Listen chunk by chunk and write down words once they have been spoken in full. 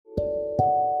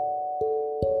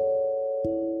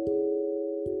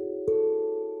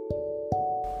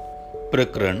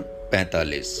प्रकरण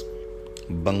 45।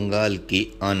 बंगाल की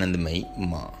आनंदमयी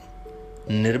माँ।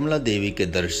 निर्मला देवी के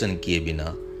दर्शन किए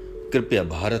बिना कृपया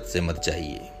भारत से मत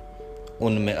जाइए।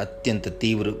 उनमें अत्यंत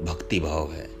तीव्र भक्ति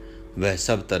भाव है। वह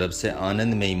सब तरफ से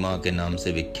आनंदमयी माँ के नाम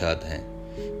से विख्यात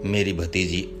हैं। मेरी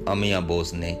भतीजी अमिया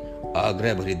बोस ने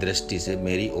आग्रह भरी दृष्टि से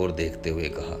मेरी ओर देखते हुए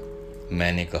कहा।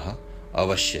 मैंने कहा,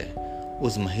 अवश्य।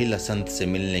 उस महिला संत से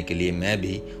मिलने के लिए मैं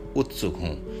भी उत्सुक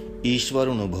हूँ। ईश्वर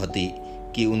अनुभूति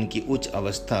कि उनकी उच्च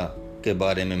अवस्था के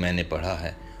बारे में मैंने पढ़ा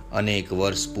है। अनेक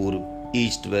वर्ष पूर्व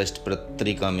ईस्ट वेस्ट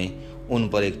पत्रिका में उन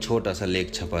पर एक छोटा सा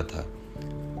लेख छपा था।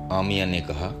 आमिया ने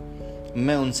कहा,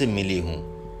 मैं उनसे मिली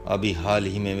हूँ। अभी हाल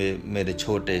ही में वे मेरे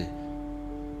छोटे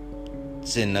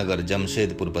से नगर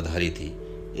जमशेदपुर पधारी थी।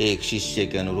 एक शिष्य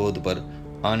के अनुरोध पर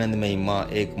आनंदमयी माँ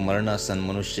एक मरणासन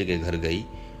मनुष्य के घर गई।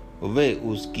 वे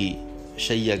उसकी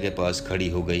शैया के पास खड़ी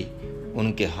हो गई।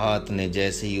 उनके हाथ ने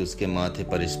जैसे ही उसके माथे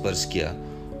पर स्पर्श किया,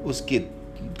 उसकी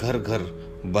घर घर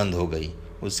बंद हो गई।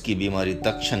 उसकी बीमारी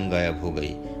तत्क्षण गायब हो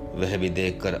गई। वह भी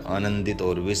देखकर आनंदित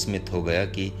और विस्मित हो गया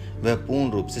कि वह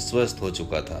पूर्ण रूप से स्वस्थ हो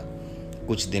चुका था।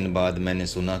 कुछ दिन बाद मैंने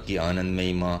सुना कि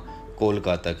आनंदमयी माँ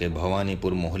कोलकाता के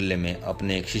भवानीपुर मोहल्ले में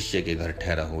अपने एक शिष्य के घर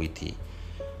ठहरा हुई थी।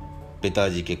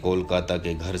 पिताजी के कोलकाता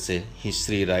के घर से ही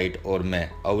श्री राइट और मैं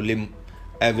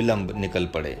अविलंब निकल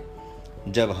पड़े।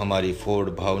 जब हमारी फोर्ड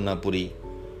भावनापुरी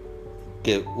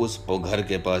के उस घर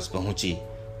के पास पहुंची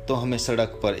तो हमें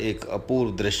सड़क पर एक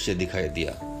अपूर्व दृश्य दिखाई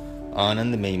दिया।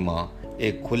 आनंदमयी माँ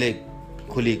एक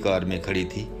खुली कार में खड़ी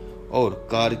थी और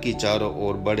कार की चारों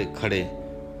ओर बड़े खड़े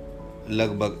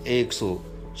लगभग 100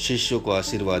 शिष्यों को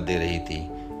आशीर्वाद दे रही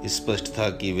थी। स्पष्ट था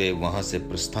कि वे वहां से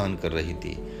प्रस्थान कर रही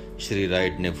थी। श्री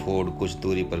राइट ने फोर्ड कुछ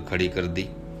दूरी पर खड़ी कर दी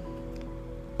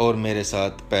और मेरे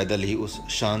साथ पैदल ही उस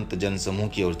शांत जनसमूह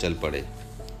की ओर चल पड़े।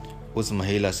 उस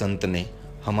महिला संत ने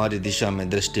हमारी दिशा में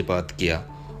दृष्टिपात किया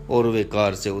और वे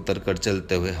कार से उतरकर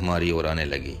चलते हुए हमारी ओर आने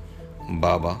लगी।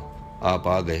 बाबा, आप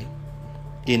आ गए।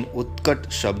 इन उत्कट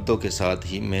शब्दों के साथ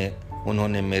ही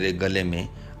उन्होंने मेरे गले में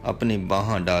अपनी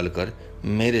बाँह डालकर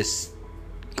मेरे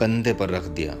कंधे पर रख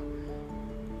दिया।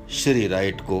 श्री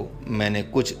राइट को मैंने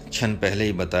कुछ क्षण पहले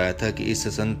ही बताया था कि इस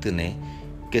संत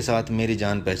के साथ मेरी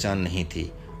जान पहचान नहीं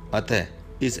थी। अतः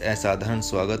इस असाधारण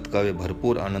स्वागत का वे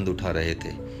भरपूर आनंद उठा रहे थे।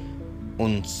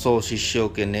 उन 100 शिष्यों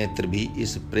के नेत्र भी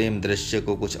इस प्रेम दृश्य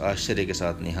को कुछ आश्चर्य के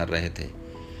साथ निहार रहे थे।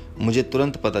 मुझे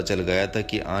तुरंत पता चल गया था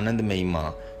कि आनंदमयी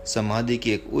माँ समाधि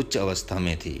की एक उच्च अवस्था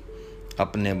में थी।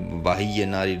 अपने बाह्य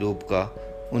नारी रूप का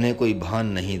उन्हें कोई भान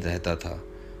नहीं रहता था।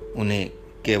 उन्हें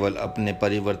केवल अपने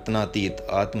परिवर्तनातीत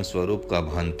आत्मस्वरूप का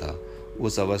भान था।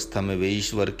 उस अवस्था में वे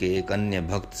ईश्वर के एक अन्य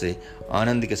भक्त से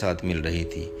आनंद के साथ मिल रही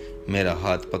थी। मेरा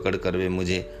हाथ पकड़कर वे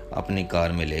मुझे अपनी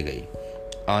कार में ले गई।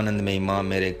 आनंदमयी माँ,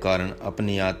 मेरे कारण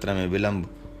अपनी यात्रा में विलंब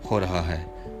हो रहा है।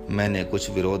 मैंने कुछ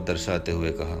विरोध दर्शाते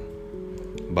हुए कहा,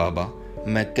 बाबा,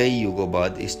 मैं कई युगों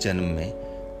बाद इस जन्म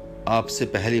में आपसे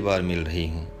पहली बार मिल रही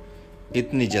हूँ।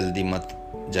 इतनी जल्दी मत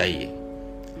जाइए।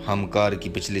 हम कार की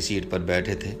पिछली सीट पर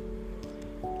बैठे थे।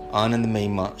 आनंदमयी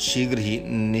माँ शीघ्र ही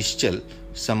निश्चल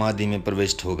समाधि में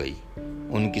प्रविष्ट हो गई।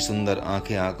 उनकी सुंदर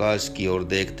आंखें आकाश की ओर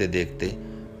देखते देखते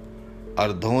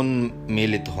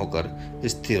अर्धोन्मीलित होकर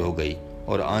स्थिर हो गई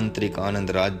और आंतरिक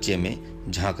आनंद राज्य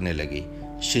में झांकने लगी।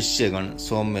 शिष्यगण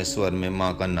सौम्य स्वर में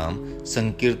माँ का नाम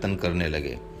संकीर्तन करने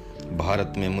लगे।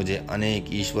 भारत में मुझे अनेक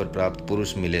ईश्वर प्राप्त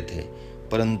पुरुष मिले थे,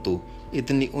 परंतु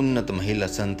इतनी उन्नत महिला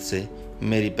संत से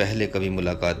मेरी पहले कभी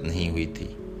मुलाकात नहीं हुई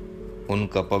थी।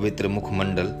 उनका पवित्र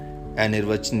मुखमंडल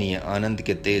अनिर्वचनीय आनंद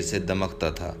के तेज से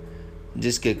दमकता था,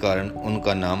 जिसके कारण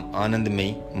उनका नाम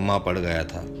आनंदमयी माँ पड़ गया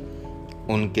था।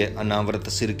 उनके अनावृत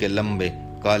सिर के लंबे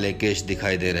काले केश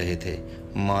दिखाई दे रहे थे।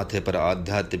 माथे पर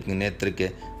आध्यात्मिक नेत्र के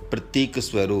प्रतीक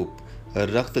स्वरूप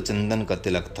रक्त चंदन का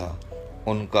तिलक था।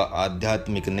 उनका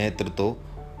आध्यात्मिक नेत्र तो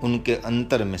उनके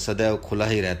अंतर में सदैव खुला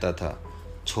ही रहता था।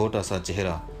 छोटा सा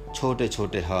चेहरा, छोटे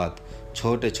छोटे हाथ,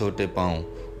 छोटे छोटे पांव,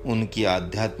 उनकी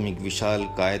आध्यात्मिक विशाल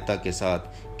कायता के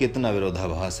साथ कितना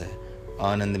विरोधाभास है।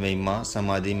 आनंदमयी माँ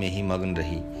समाधि में ही मग्न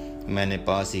रही। मैंने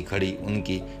पास ही खड़ी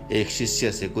उनकी एक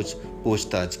शिष्य से कुछ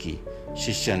पूछताछ की।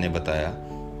 शिष्य ने बताया,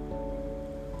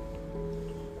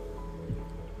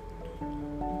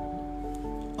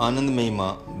 आनंदमयी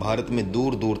माँ भारत में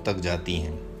दूर दूर तक जाती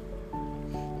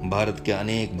हैं। भारत के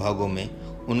अनेक भागों में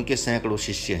उनके सैकड़ों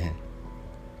शिष्य हैं।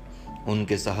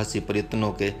 उनके साहसी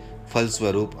प्रयत्नों के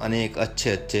फलस्वरूप अनेक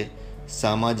अच्छे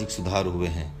सामाजिक सुधार हुए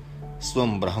हैं।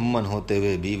 स्वयं ब्राह्मण होते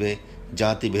हुए भी वे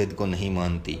जाति भेद को नहीं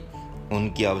मानती।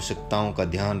 उनकी आवश्यकताओं का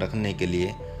ध्यान रखने के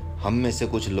लिए हम में से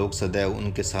कुछ लोग सदैव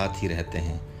उनके साथ ही रहते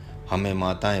हैं। हमें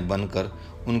माताएं बनकर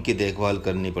उनकी देखभाल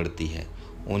करनी पड़ती है।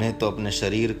 उन्हें तो अपने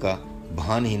शरीर का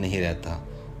भान ही नहीं रहता।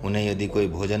 उन्हें यदि कोई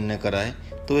भोजन न कराए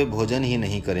तो वे भोजन ही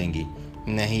नहीं करेंगी,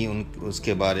 न ही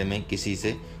उसके बारे में किसी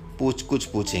से कुछ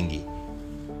पूछेंगी।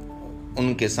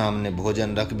 उनके सामने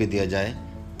भोजन रख भी दिया जाए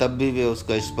तब भी वे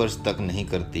उसका स्पर्श तक नहीं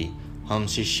करती। हम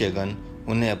शिष्यगण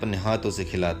उन्हें अपने हाथों से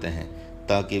खिलाते हैं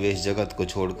ताकि वे इस जगत को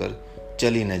छोड़कर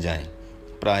चली न जाएं।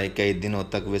 प्राय कई दिनों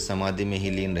तक वे समाधि में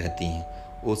ही लीन रहती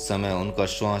हैं। उस समय उनका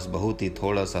श्वास बहुत ही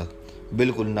थोड़ा सा,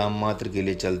 बिल्कुल नाम मात्र के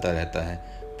लिए चलता रहता है,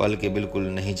 पलकें बिल्कुल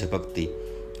नहीं झपकती।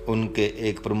 उनके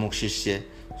एक प्रमुख शिष्य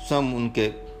स्वयं उनके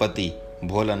पति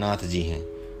भोलानाथ जी हैं।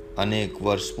 अनेक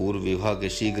वर्ष पूर्व विवाह के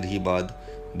शीघ्र ही बाद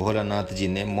भोलानाथ जी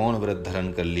ने मौन व्रत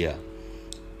धारण कर लिया।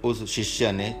 उस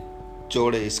शिष्य ने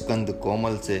चौड़े स्कंद,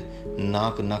 कोमल से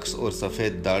नाक नक्श और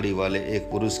सफ़ेद दाढ़ी वाले एक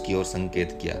पुरुष की ओर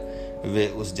संकेत किया। वे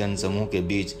उस जनसमूह के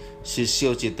बीच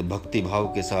शिष्योचित भक्ति भाव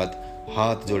के साथ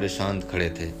हाथ जोड़े शांत खड़े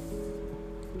थे।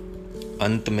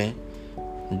 अंत में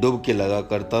डुबकी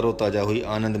लगाकर तरोताजा हुई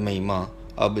आनंदमयी माँ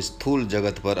अब स्थूल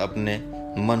जगत पर अपने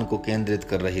मन को केंद्रित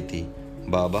कर रही थी।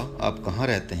 बाबा, आप कहाँ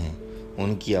रहते हैं?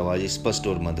 उनकी आवाज़ स्पष्ट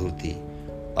और मधुर थी।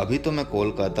 अभी तो मैं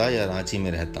कोलकाता या रांची में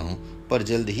रहता हूँ, पर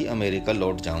जल्द ही अमेरिका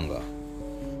लौट जाऊंगा।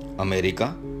 अमेरिका?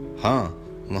 हाँ,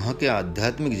 वहाँ के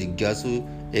आध्यात्मिक जिज्ञासु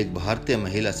एक भारतीय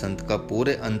महिला संत का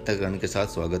पूरे अंतःकरण के साथ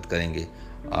स्वागत करेंगे।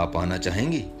 आप आना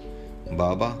चाहेंगी?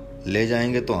 बाबा, ले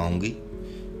जाएंगे तो आऊंगी।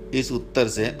 इस उत्तर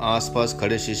से आसपास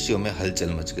खड़े शिष्यों में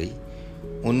हलचल मच गई।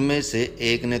 उनमें से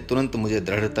एक ने तुरंत मुझे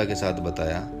दृढ़ता के साथ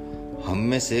बताया, हम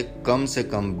में से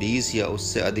कम 20 या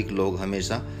उससे अधिक लोग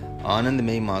हमेशा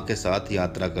आनंदमयी माँ के साथ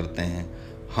यात्रा करते हैं।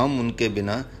 हम उनके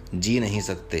बिना जी नहीं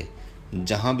सकते।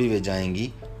 जहाँ भी वे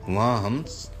जाएंगी वहाँ हम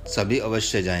सभी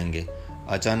अवश्य जाएंगे।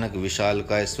 अचानक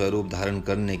विशालकाय स्वरूप धारण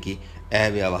करने की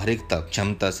अव्यावहारिकता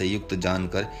क्षमता से युक्त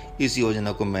जानकर इस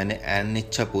योजना को मैंने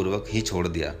अनिच्छापूर्वक ही छोड़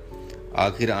दिया।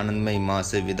 आखिर आनंदमयी माँ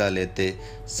से विदा लेते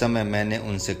समय मैंने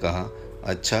उनसे कहा,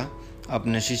 अच्छा,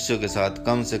 अपने शिष्यों के साथ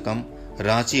कम से कम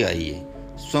रांची आइए।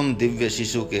 स्वयं दिव्य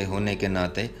शिशु के होने के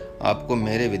नाते आपको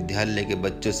मेरे विद्यालय के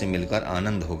बच्चों से मिलकर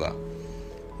आनंद होगा।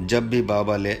 जब भी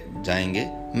बाबा ले जाएंगे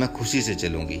मैं खुशी से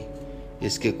चलूंगी।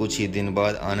 इसके कुछ ही दिन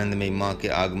बाद आनंदमयी माँ के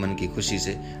आगमन की खुशी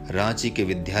से रांची के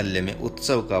विद्यालय में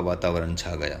उत्सव का वातावरण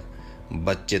छा गया।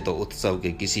 बच्चे तो उत्सव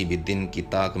के किसी भी दिन की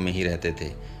ताक में ही रहते थे।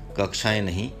 कक्षाएं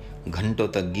नहीं, घंटों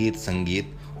तक गीत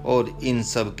संगीत और इन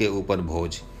सब के ऊपर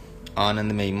भोज।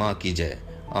 आनंदमयी माँ की जय,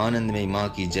 आनंदमयी माँ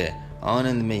की जय।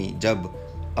 आनंदमयी जब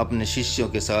अपने शिष्यों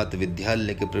के साथ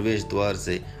विद्यालय के प्रवेश द्वार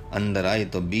से अंदर आई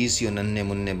तो 20 नन्हे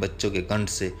मुन्ने बच्चों के कंठ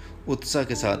से उत्साह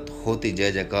के साथ होती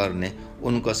जय जयकार ने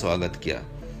उनका स्वागत किया।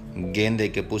 गेंदे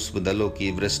के पुष्प दलों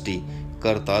की वृष्टि,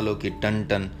 करतालों की टन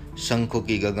टन, शंखों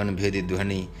की गगन भेदी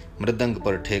ध्वनि, मृदंग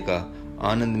पर ठेका।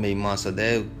 आनंदमयी माँ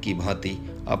सदैव की भांति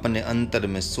अपने अंतर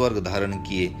में स्वर्ग धारण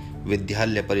किए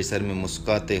विद्यालय परिसर में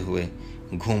मुस्कुराते हुए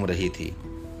घूम रही थी।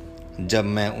 जब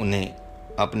मैं उन्हें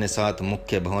अपने साथ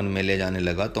मुख्य भवन में ले जाने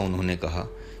लगा तो उन्होंने कहा,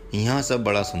 यहाँ सब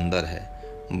बड़ा सुंदर है।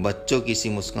 बच्चों की सी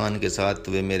मुस्कान के साथ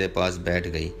वे मेरे पास बैठ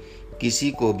गई। किसी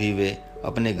को भी वे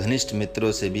अपने घनिष्ठ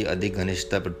मित्रों से भी अधिक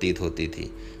घनिष्ठता प्रतीत होती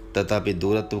थी। तथापि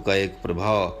दूरत्व का एक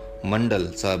प्रभाव मंडल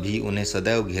सा भी उन्हें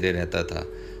सदैव घेरे रहता था।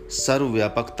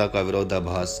 सर्वव्यापकता का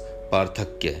विरोधाभास,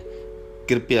 पार्थक्य।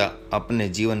 कृपया अपने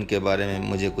जीवन के बारे में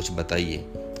मुझे कुछ बताइए।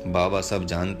 बाबा सब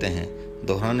जानते हैं,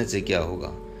 दोहराने से क्या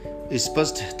होगा।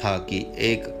 स्पष्ट था कि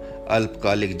एक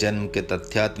अल्पकालिक जन्म के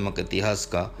तथ्यात्मक इतिहास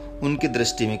का उनकी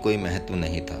दृष्टि में कोई महत्व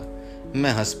नहीं था।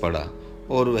 मैं हंस पड़ा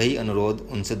और वही अनुरोध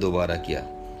उनसे दोबारा किया।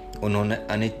 उन्होंने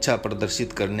अनिच्छा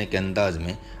प्रदर्शित करने के अंदाज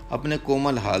में अपने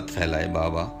कोमल हाथ फैलाए।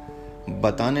 बाबा,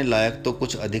 बताने लायक तो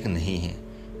कुछ अधिक नहीं है।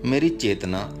 मेरी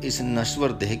चेतना इस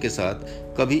नश्वर देह के साथ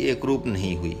कभी एक रूप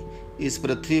नहीं हुई। इस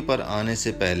पृथ्वी पर आने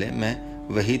से पहले मैं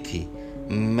वही थी।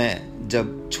 मैं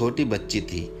जब छोटी बच्ची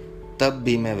थी तब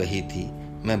भी मैं वही थी।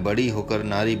 मैं बड़ी होकर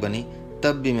नारी बनी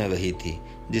तब भी मैं वही थी।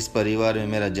 जिस परिवार में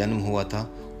मेरा जन्म हुआ था,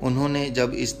 उन्होंने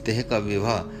जब इस देह का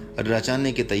विवाह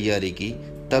रचाने की तैयारी की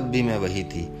तब भी मैं वही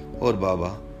थी। और बाबा,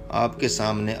 आपके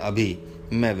सामने अभी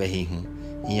मैं वही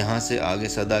हूँ। यहाँ से आगे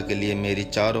सदा के लिए मेरी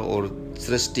चारों ओर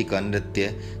सृष्टि का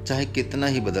नृत्य चाहे कितना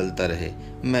ही बदलता रहे,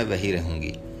 मैं वही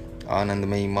रहूँगी।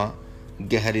 आनंदमयी माँ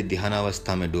गहरी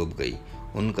ध्यानावस्था में डूब गई।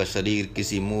 उनका शरीर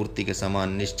किसी मूर्ति के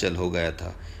समान निश्चल हो गया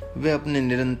था। वे अपने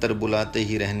निरंतर बुलाते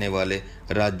ही रहने वाले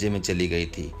राज्य में चली गई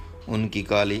थी। उनकी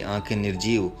काली आंखें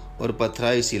निर्जीव और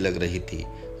पथराई सी लग रही थी।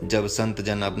 जब संत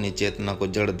जन अपनी चेतना को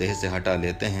जड़ देह से हटा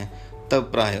लेते हैं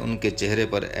तब प्राय उनके चेहरे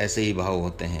पर ऐसे ही भाव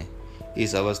होते हैं।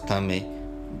 इस अवस्था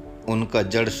में उनका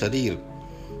जड़ शरीर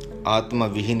आत्मा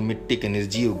विहीन मिट्टी के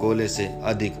निर्जीव गोले से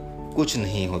अधिक कुछ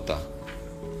नहीं होता।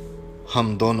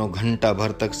 हम दोनों घंटा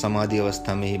भर तक समाधि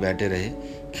अवस्था में ही बैठे रहे।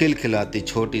 खिलखिलाती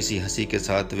छोटी सी हंसी के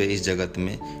साथ वे इस जगत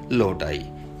में लौट आई।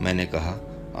 मैंने कहा,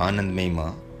 आनंदमयी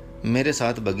माँ, मेरे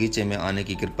साथ बगीचे में आने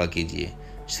की कृपा कीजिए।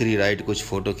 श्री राइट कुछ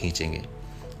फोटो खींचेंगे।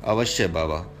 अवश्य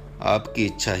बाबा, आपकी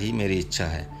इच्छा ही मेरी इच्छा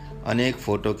है। अनेक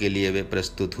फोटो के लिए वे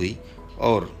प्रस्तुत हुई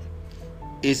और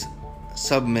इस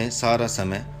सब में सारा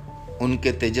समय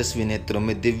उनके तेजस्वी नेत्रों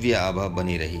में दिव्य आभा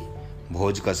बनी रही।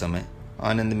 भोज का समय।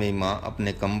 आनंदमयी माँ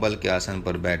अपने कंबल के आसन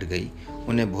पर बैठ गई।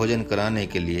 उन्हें भोजन कराने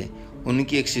के लिए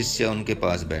उनकी एक शिष्य उनके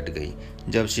पास बैठ गई।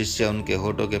 जब शिष्य उनके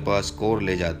होठों के पास कोर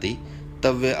ले जाती,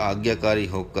 तब वे आज्ञाकारी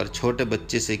होकर छोटे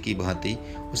बच्चे से की भांति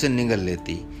उसे निगल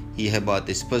लेती। यह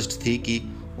बात स्पष्ट थी कि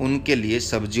उनके लिए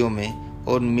सब्जियों में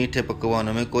और मीठे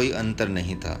पकवानों में कोई अंतर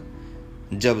नहीं था।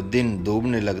 जब दिन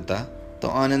डूबने लगता तो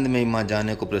आनंदमयी माँ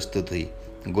जाने को प्रस्तुत हुई।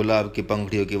 गुलाब की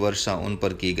पंखुड़ियों की वर्षा उन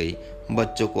पर की गई।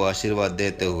 बच्चों को आशीर्वाद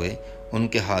देते हुए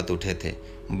उनके हाथ उठे थे।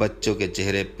 बच्चों के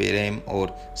चेहरे प्रेम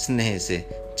और स्नेह से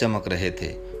चमक रहे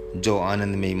थे, जो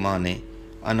आनंदमयी माँ ने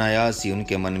अनायास ही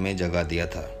उनके मन में जगा दिया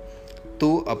था।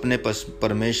 तू अपने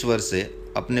परमेश्वर से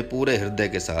अपने पूरे हृदय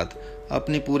के साथ,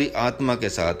 अपनी पूरी आत्मा के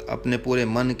साथ, अपने पूरे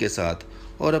मन के साथ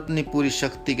और अपनी पूरी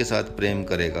शक्ति के साथ प्रेम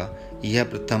करेगा। यह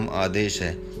प्रथम आदेश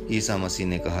है, ईसा मसीह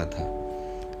ने कहा था।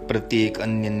 प्रत्येक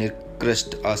अन्य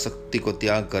निकृष्ट आसक्ति को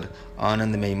त्याग कर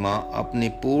आनंदमयी माँ अपनी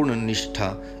पूर्ण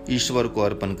निष्ठा ईश्वर को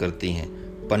अर्पण करती हैं।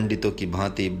 पंडितों की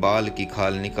भांति बाल की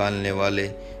खाल निकालने वाले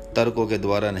तर्कों के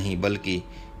द्वारा नहीं, बल्कि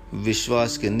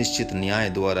विश्वास के निश्चित न्याय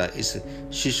द्वारा इस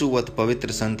शिशुवत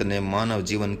पवित्र संत ने मानव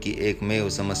जीवन की एकमेव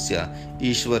समस्या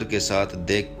ईश्वर के साथ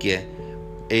देख के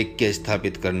ऐक्य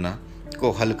स्थापित करना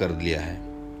को हल कर लिया है।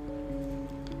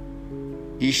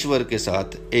 ईश्वर के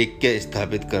साथ ऐक्य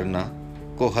स्थापित करना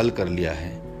को हल कर लिया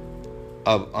है।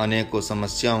 अब अनेकों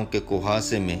समस्याओं के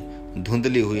कुहासे में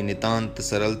धुंधली हुई नितांत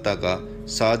सरलता का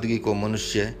सादगी को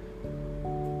मनुष्य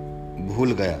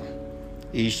भूल गया।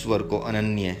 ईश्वर को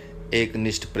अनन्य एक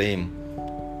निष्ठ प्रेम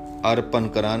अर्पण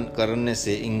करने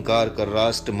से इनकार कर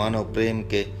राष्ट्र मानव प्रेम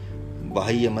के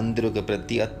बाह्य मंदिरों के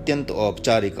प्रति अत्यंत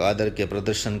औपचारिक आदर के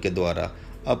प्रदर्शन के द्वारा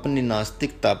अपनी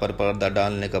नास्तिकता पर पर्दा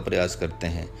डालने का प्रयास करते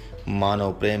हैं।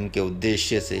 मानव प्रेम के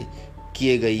उद्देश्य से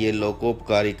किए गए ये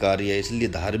लोकोपकारी कार्य इसलिए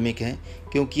धार्मिक हैं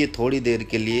क्योंकि ये थोड़ी देर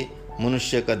के लिए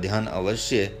मनुष्य का ध्यान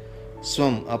अवश्य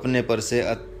स्वयं अपने पर से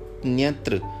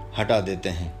अन्यत्र हटा देते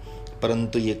हैं,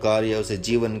 परंतु ये कार्य उसे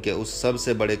जीवन के उस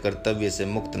सबसे बड़े कर्तव्य से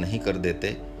मुक्त नहीं कर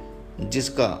देते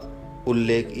जिसका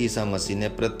उल्लेख ईसा मसीह ने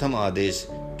प्रथम आदेश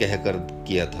कहकर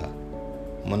किया था।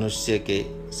 मनुष्य के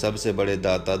सबसे बड़े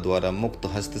दाता द्वारा मुक्त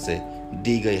हस्त से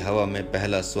दी गई हवा में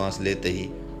पहला श्वास लेते ही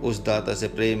उस दाता से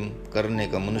प्रेम करने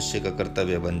का मनुष्य का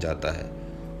कर्तव्य बन जाता है,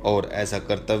 और ऐसा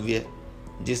कर्तव्य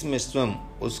जिसमें स्वयं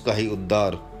उसका ही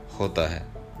उद्धार होता है।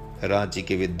 रांची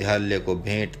के विद्यालय को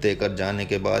भेंट देकर जाने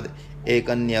के बाद एक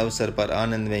अन्य अवसर पर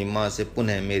आनंदमयी माँ से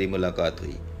पुनः मेरी मुलाकात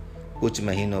हुई। कुछ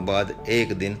महीनों बाद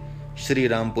एक दिन श्री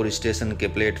रामपुर स्टेशन के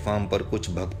प्लेटफॉर्म पर कुछ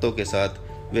भक्तों के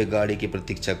साथ वे गाड़ी की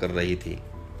प्रतीक्षा कर रही थी।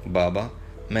 बाबा,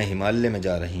 मैं हिमालय में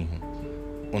जा रही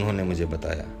हूँ, उन्होंने मुझे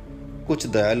बताया। कुछ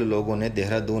दयालु लोगों ने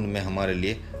देहरादून में हमारे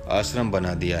लिए आश्रम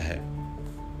बना दिया है।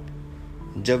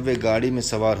 जब वे गाड़ी में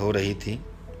सवार हो रही थी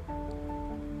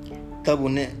तब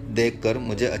उन्हें देखकर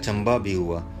मुझे अचंभा भी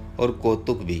हुआ और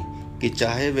कौतुक भी कि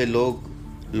चाहे वे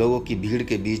लोगों की भीड़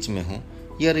के बीच में हों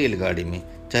या रेलगाड़ी में,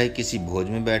 चाहे किसी भोज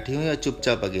में बैठी हों या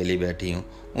चुपचाप अकेली बैठी हों,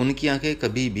 उनकी आंखें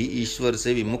कभी भी ईश्वर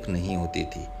से विमुख नहीं होती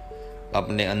थी।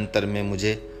 अपने अंतर में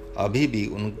मुझे अभी भी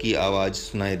उनकी आवाज़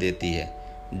सुनाई देती है,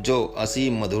 जो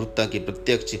असीम मधुरता की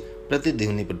प्रत्यक्ष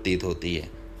प्रतिध्वनि प्रतीत होती है।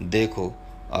 देखो,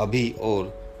 अभी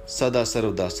और सदा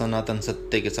सर्वदा सनातन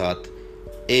सत्य के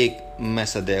साथ एक मैं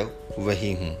सदैव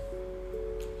वही हूँ।